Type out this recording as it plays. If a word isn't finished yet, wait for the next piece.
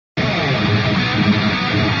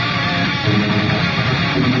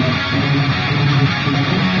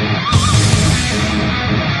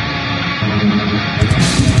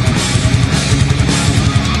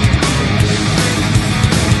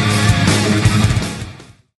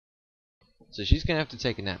So she's gonna have to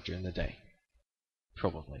take a nap during the day.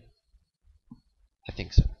 Probably. I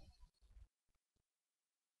think so.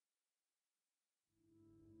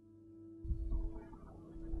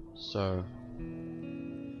 So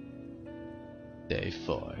day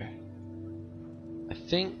 4. I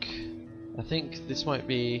think this might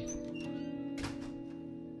be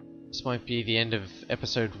the end of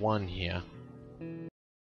episode 1 here.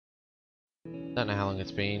 Don't know how long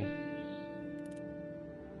it's been.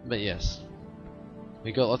 But yes.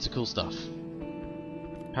 We got lots of cool stuff.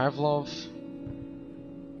 Pavlov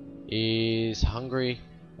is hungry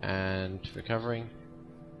and recovering.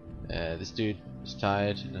 This dude is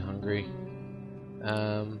tired and hungry.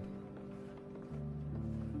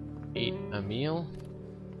 Eat a meal.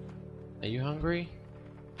 Are you hungry?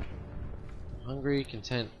 Hungry,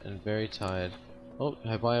 content, and very tired. Oh,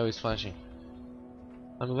 her bio is flashing.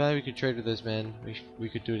 I'm glad we could trade with those men. We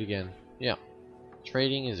could do it again. Yeah.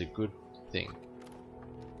 Trading is a good thing.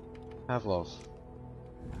 Pavlov.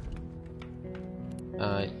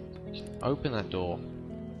 Open that door.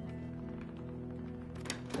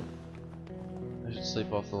 I should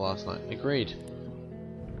sleep off the last night. Agreed.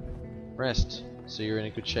 Rest, so you're in a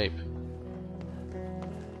good shape.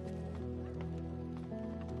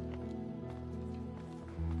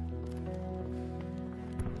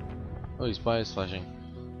 Oh, his bio's flashing.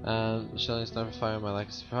 Shelling sniper fire on my lack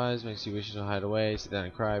of surprise makes you wish to hide away, sit down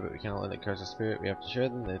and cry, but we cannot let that curse our spirit. We have to show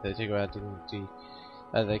them that they take away our dignity.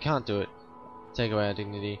 They can't do it. Take away our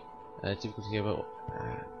dignity. It's difficult to hear, but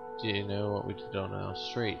do you know what we did on our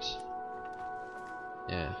street?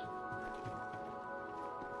 Yeah.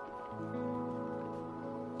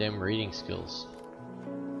 Damn reading skills.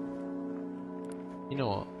 You know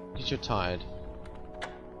what? Because you're tired,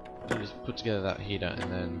 you just put together that heater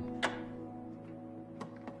and then.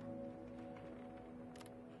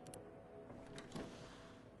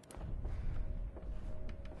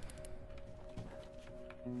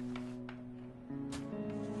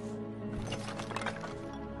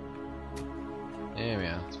 There we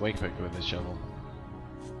are. It's way quicker with this shovel.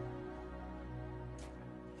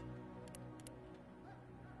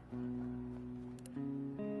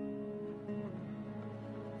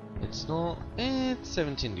 It's not. It's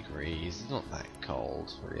 17 degrees. It's not that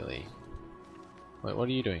cold, really. Wait, what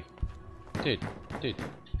are you doing? Dude.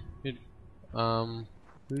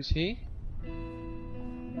 Who's he?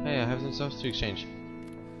 Hey, I have some stuff to exchange.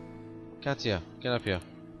 Katya, get up here.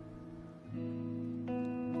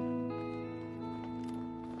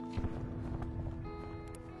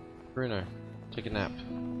 Bruno, take a nap.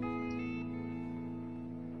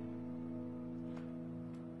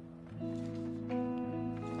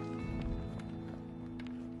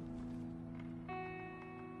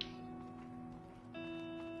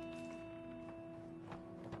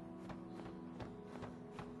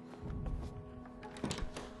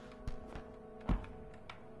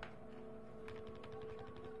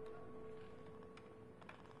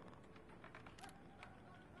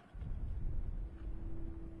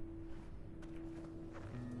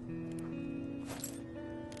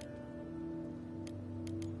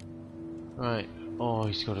 Right. Oh,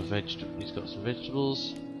 he's got a He's got some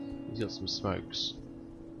vegetables. He's got some smokes.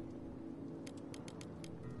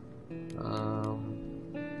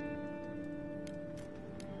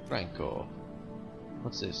 Rancor.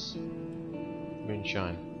 What's this?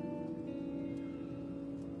 Moonshine.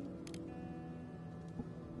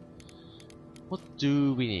 What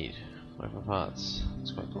do we need? 5 parts.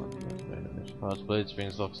 It's quite cool. Parts, blades,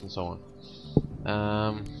 springs, locks, and so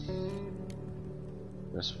on.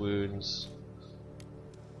 Rest wounds.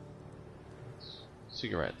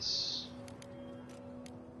 Cigarettes.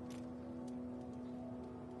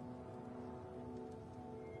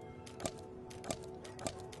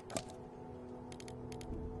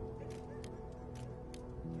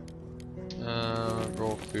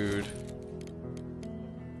 Raw food.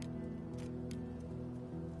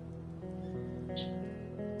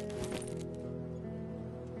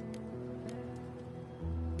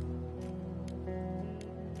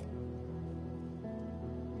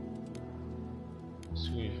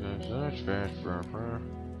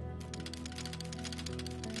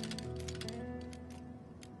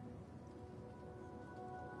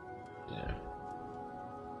 Yeah.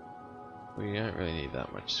 We don't really need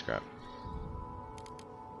that much scrap.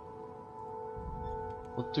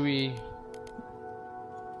 What do we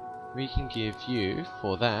can give you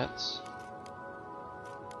for that?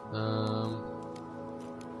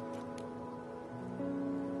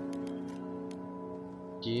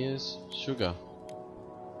 Gears, sugar.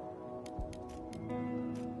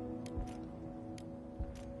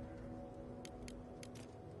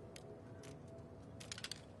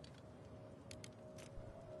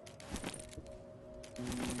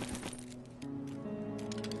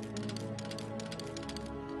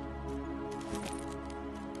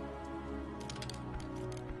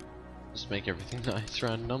 make everything nice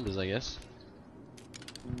round numbers, I guess.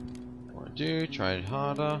 What do? Try it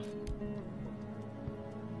harder.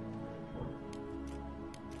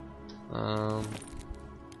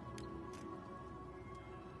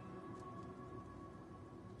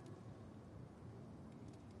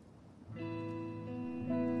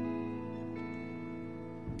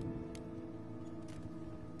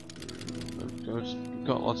 We've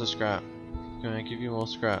got lots of scrap. Can I give you more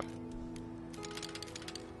scrap?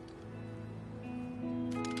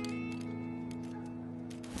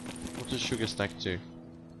 What does sugar stack to?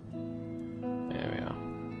 There we are.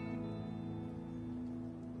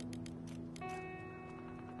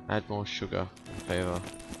 Add more sugar in favour.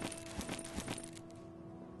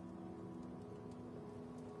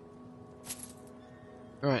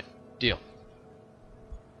 Alright, deal.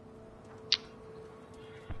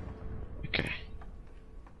 Okay.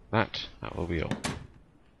 That will be all.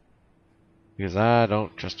 Because I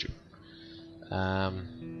don't trust you.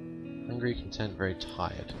 Hungry, content, very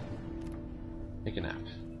tired. Take a nap.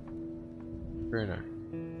 Bruno.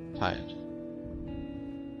 Tired.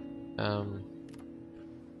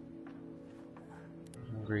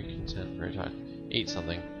 Hungry, content, very tired. Eat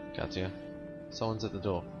something, Katya. Someone's at the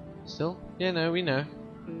door. Still? Yeah, no, we know.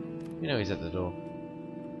 We know he's at the door.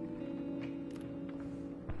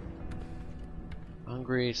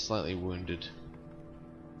 Hungry, slightly wounded.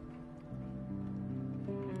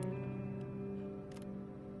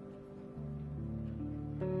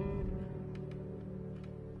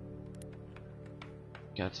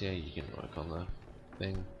 Katya, you can work on the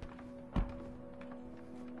thing.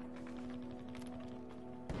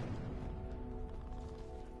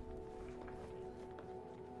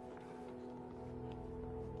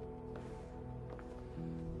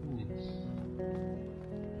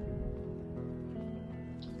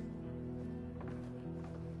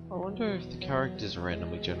 I wonder if the characters are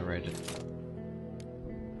randomly generated.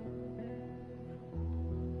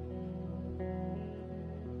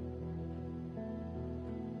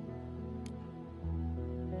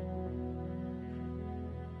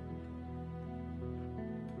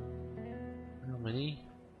 How many?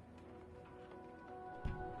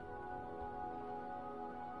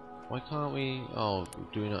 Why can't we? Oh,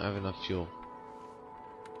 do we not have enough fuel?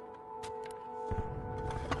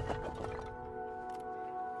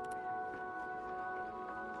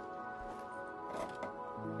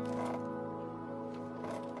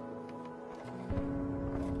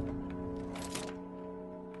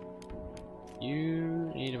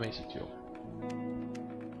 You need to make some fuel.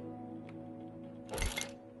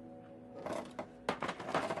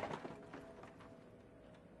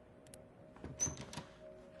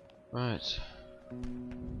 Right.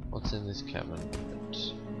 What's in this cabinet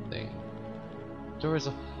thing? Door is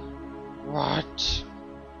a. What?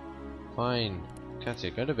 Fine.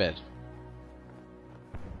 Katya, go to bed.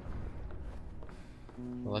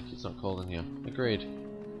 Lucky it's not cold in here. Agreed.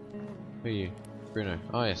 Who are you? Bruno.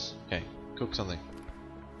 Oh yes. Okay. Cook something.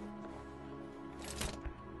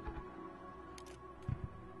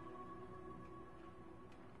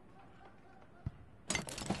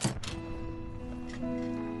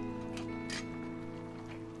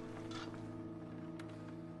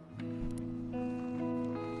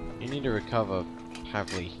 You need to recover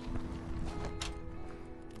Pavli.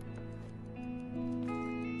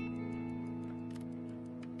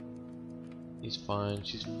 He's fine.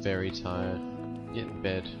 She's very tired. Get in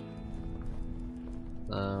bed.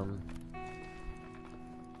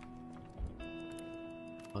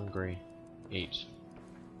 Hungry. Eat.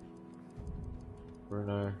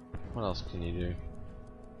 Bruno. What else can you do?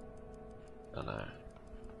 I don't know.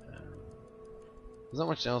 There's not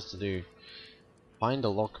much else to do. Find a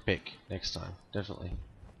lockpick next time. Definitely.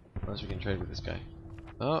 Unless we can trade with this guy.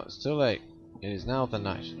 Oh, it's too late. It is now the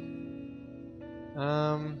night.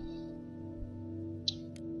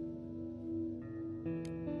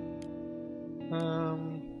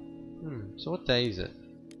 So what day is it?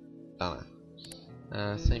 Don't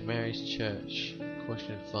know. St. Mary's Church.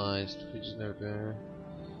 Caution advised. Which is no better.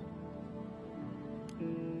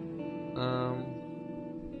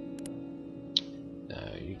 No,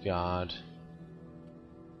 you guard.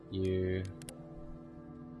 You.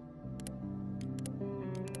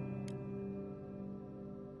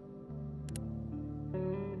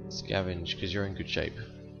 Scavenge, because you're in good shape.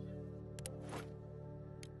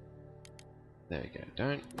 There you go.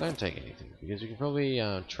 Don't take anything, because we can probably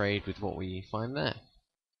trade with what we find there.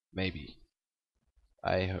 Maybe.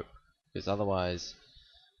 I hope, because otherwise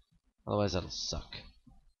that'll suck.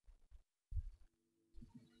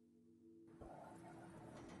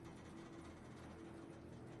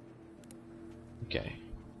 Okay.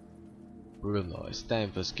 Bruno, it's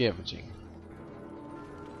time for scavenging.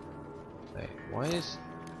 Hey, why is...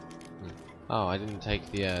 Oh, I didn't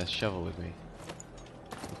take the shovel with me.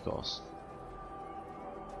 Of course.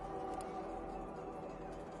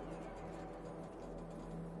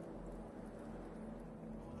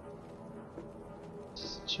 This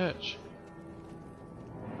is a church.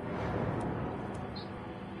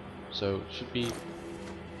 So should be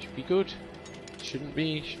good. Shouldn't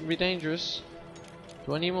be dangerous.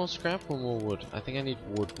 Do I need more scrap or more wood? I think I need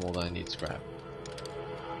wood more than I need scrap.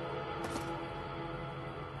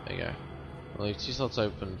 There you go. I'll leave 2 slots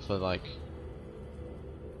open for, like,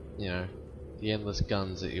 you know, the endless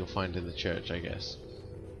guns that you'll find in the church, I guess.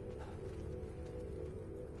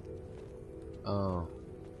 Oh.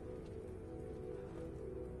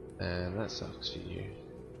 And that sucks for you.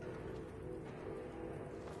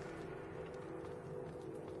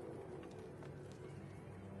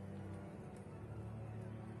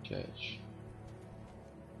 Church.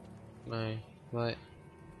 No. Right.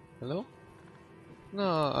 Hello?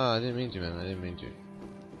 No, I didn't mean to, man. I didn't mean to.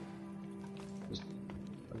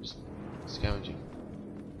 I'm just scavenging.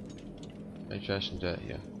 No trash and dirt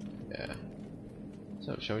here. Yeah.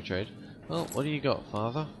 So, shall we trade? Well, what do you got,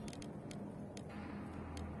 father?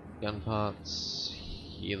 Gun parts,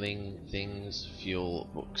 healing things, fuel,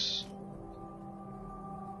 books.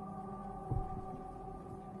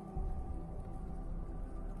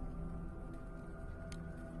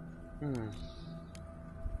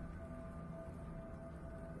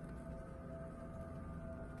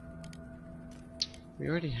 We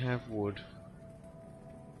already have wood.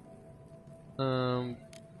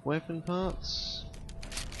 Weapon parts?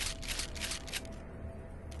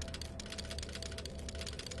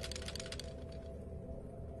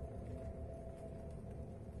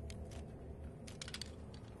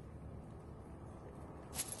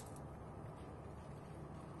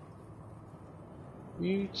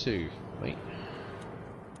 You too. Wait.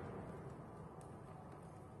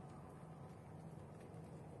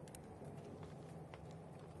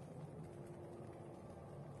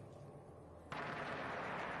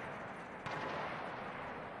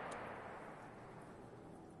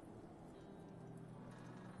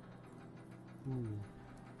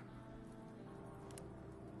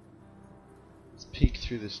 Let's peek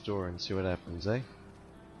through this door and see what happens, eh?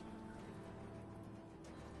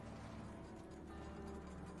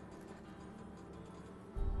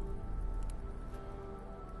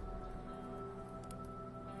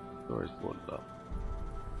 Door is boarded up.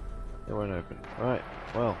 It won't open. Right,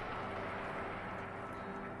 well.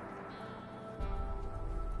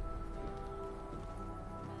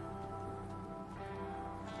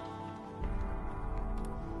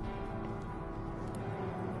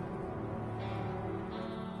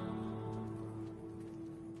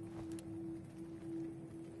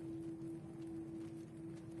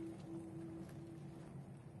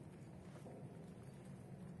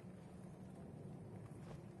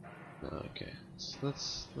 Okay, so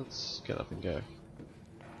let's get up and go.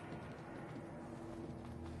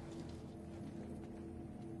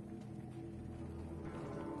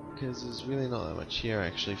 Because there's really not that much here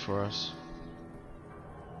actually for us.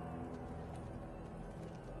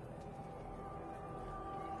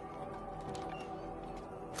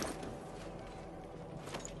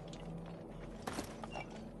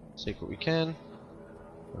 Take what we can,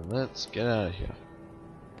 and let's get out of here.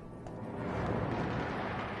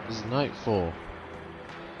 This is nightfall.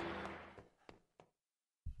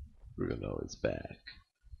 Bruno is back.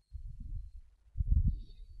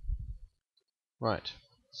 Right,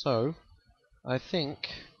 so I think,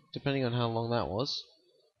 depending on how long that was,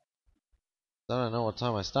 I don't know what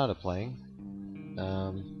time I started playing.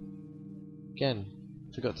 Again,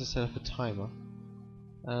 forgot to set up a timer.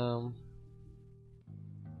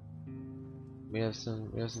 We have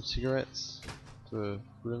some cigarettes for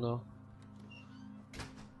Bruno.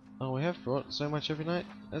 Oh, we have brought so much every night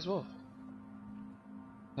as well.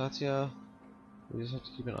 Katya, we just have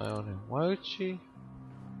to keep an eye on her. Why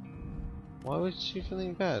was she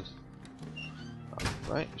feeling bad? Oh,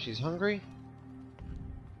 right, she's hungry.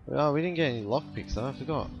 Oh, we didn't get any lockpicks though, I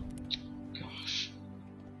forgot. Gosh.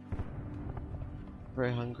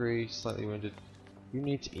 Very hungry, slightly wounded. You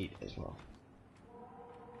need to eat as well.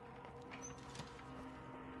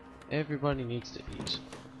 Everybody needs to eat.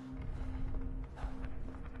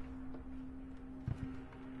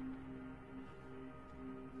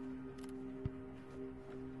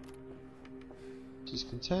 She's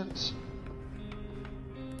content.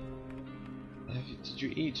 Did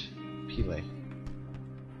you eat, Pile?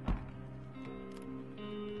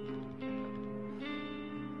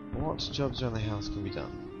 What jobs around the house can be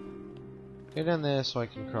done? Go down there so I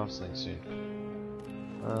can craft something soon.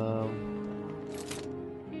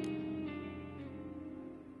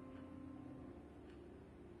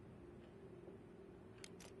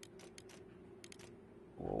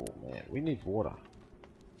 we need water.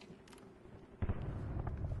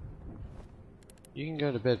 You can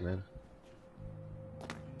go to bed, man.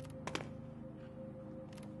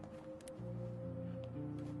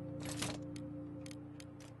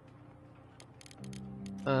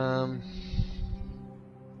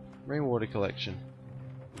 Rainwater collection.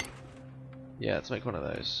 Yeah, let's make one of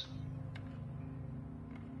those.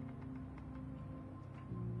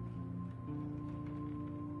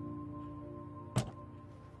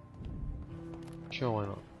 Sure, why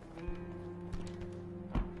not?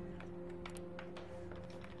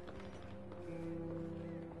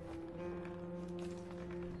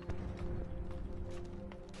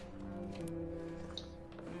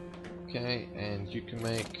 Okay, and you can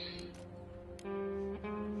make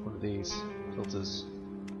one of these filters.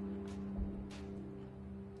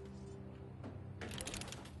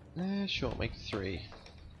 Sure, make 3.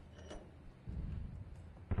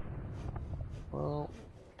 Well,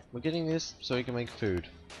 we're getting this so we can make food.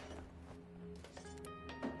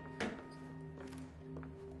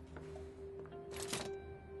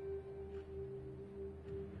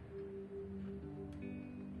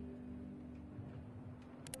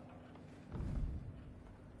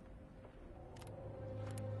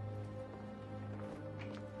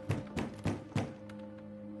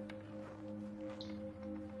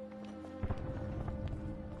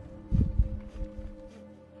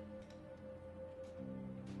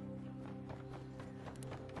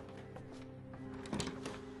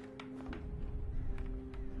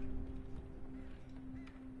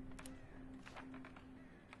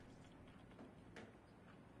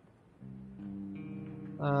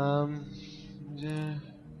 Yeah.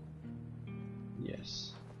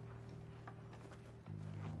 Yes.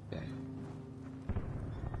 Okay.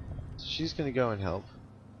 So she's gonna go and help.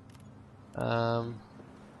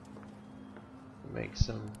 Make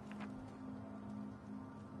some.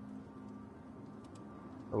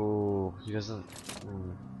 Oh, he doesn't.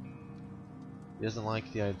 He doesn't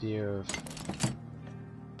like the idea of.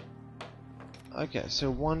 Okay, so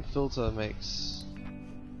one filter makes.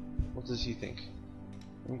 What does he think?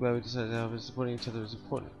 I'm glad we decided to have supporting each other is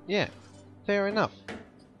important. Yeah, fair enough.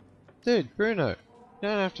 Dude, Bruno, you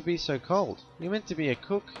don't have to be so cold. You're meant to be a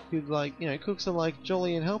cook who'd cooks are like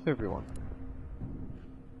jolly and help everyone.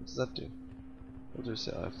 What does that do? What do I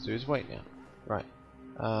have to do is wait now. Right.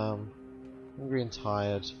 Hungry and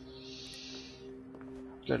tired.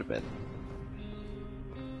 Go to bed.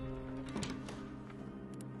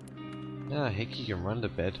 Ah, heck, you can run to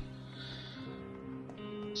bed.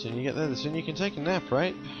 The sooner you get there, the sooner you can take a nap,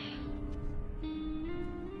 right?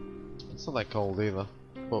 It's not that cold either.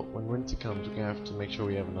 But when winter comes, we're gonna have to make sure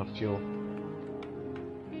we have enough fuel.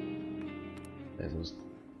 And just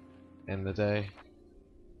end the day.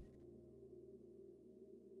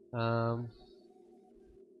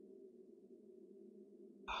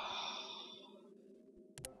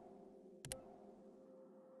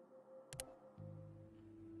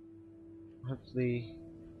 Hopefully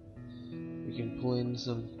we can pull in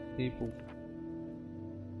some people.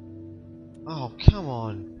 Oh, come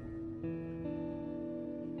on!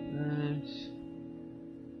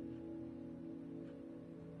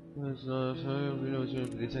 It's not home. Bruno's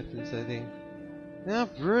wounded, but detected anything. Now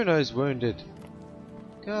Bruno's wounded.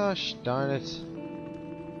 Gosh darn it!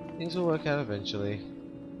 Things will work out eventually.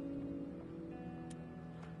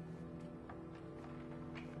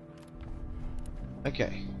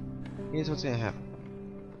 Okay, here's what's gonna happen.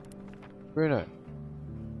 Bruno.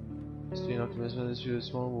 Student optimism, this view is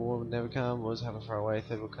small, war would never come, wars happen far away,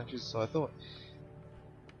 third world countries, so I thought.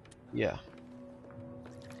 Yeah.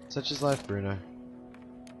 Such is life, Bruno.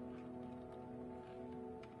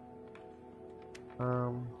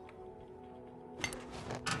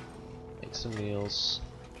 Make some meals.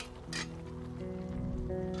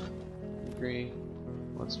 Agree.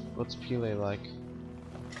 What's Pele like?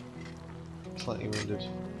 Slightly wounded.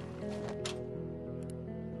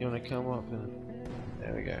 You wanna come up and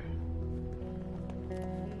there we go.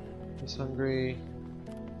 He's hungry.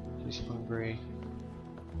 She's hungry.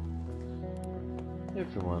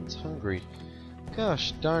 Everyone's hungry.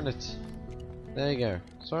 Gosh darn it. There you go.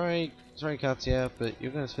 Sorry Katya, but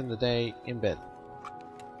you're gonna spend the day in bed.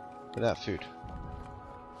 Without food.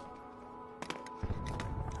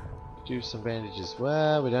 Do some bandages.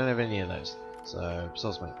 Well, we don't have any of those. So,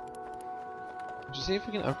 sauce mate. Would you see if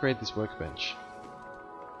we can upgrade this workbench?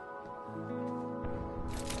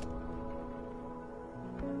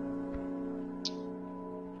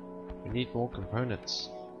 We need more components.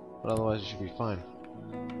 But otherwise it should be fine.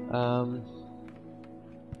 I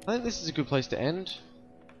think this is a good place to end.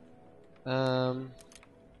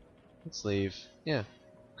 Let's leave. Yeah,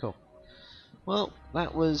 cool. Well,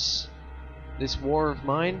 that was this war of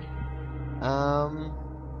mine.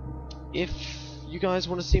 If you guys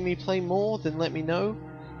want to see me play more, then let me know.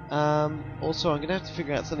 Also, I'm going to have to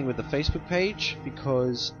figure out something with the Facebook page,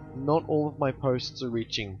 because not all of my posts are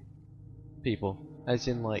reaching people. As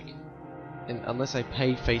in, like, unless I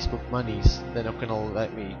pay Facebook monies, they're not going to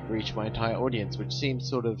let me reach my entire audience, which seems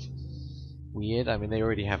sort of weird. I mean, they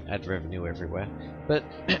already have ad revenue everywhere. But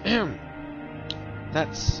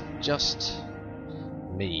that's just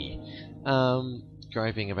me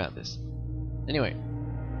griping about this. Anyway,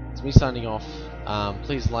 it's me signing off.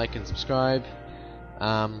 Please like and subscribe.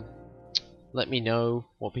 Let me know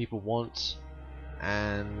what people want.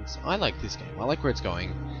 And I like this game. I like where it's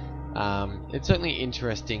going. It's certainly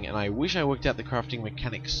interesting, and I wish I worked out the crafting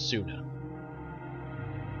mechanics sooner.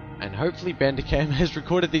 And hopefully Bandicam has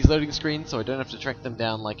recorded these loading screens so I don't have to track them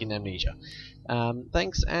down like in Amnesia.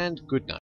 Thanks and good night.